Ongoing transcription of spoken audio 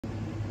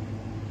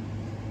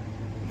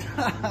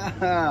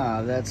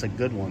That's a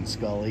good one,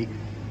 Scully.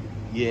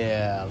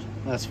 Yeah,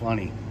 that's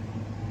funny.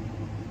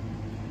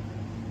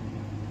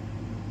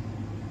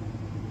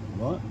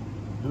 What?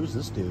 Who's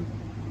this dude?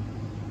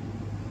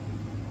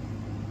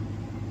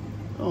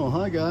 Oh,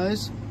 hi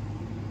guys.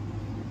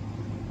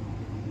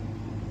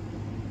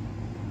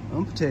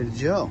 I'm Potato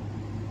Joe.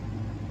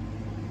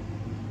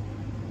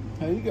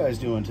 How you guys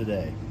doing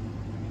today?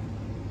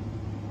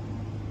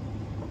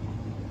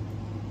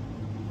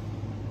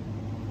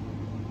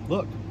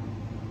 Look,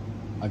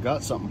 I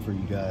got something for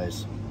you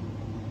guys.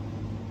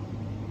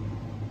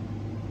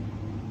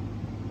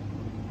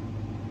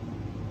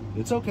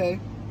 It's okay.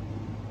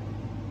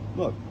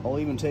 Look, I'll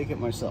even take it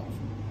myself.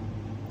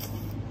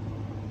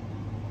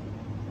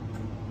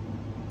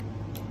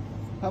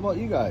 How about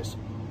you guys?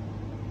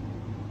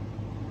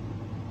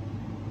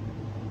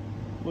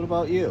 What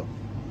about you?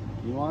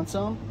 You want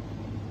some?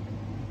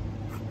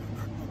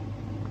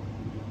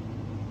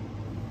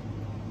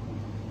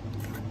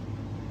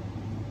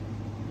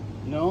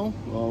 No?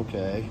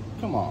 Okay.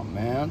 Come on,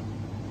 man.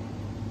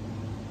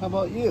 How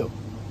about you?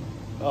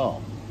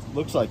 Oh,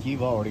 looks like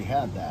you've already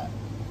had that.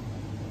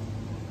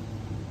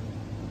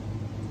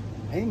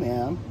 Hey,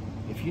 man,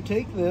 if you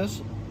take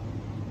this,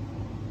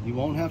 you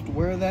won't have to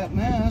wear that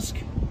mask.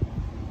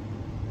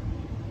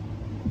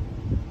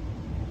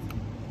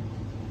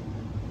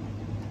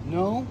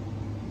 No?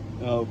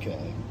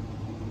 Okay.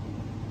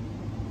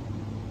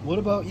 What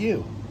about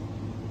you?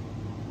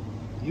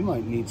 You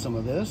might need some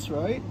of this,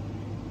 right?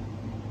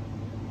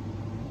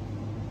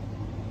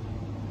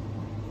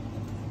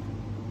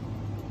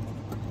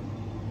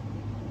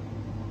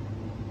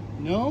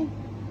 No?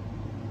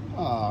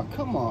 Aw,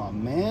 come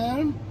on,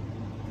 man.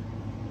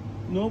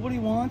 Nobody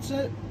wants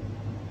it?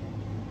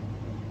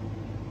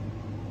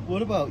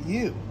 What about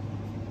you?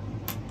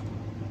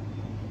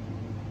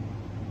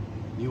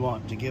 You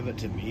want to give it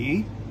to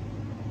me?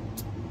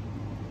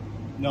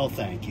 No,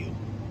 thank you.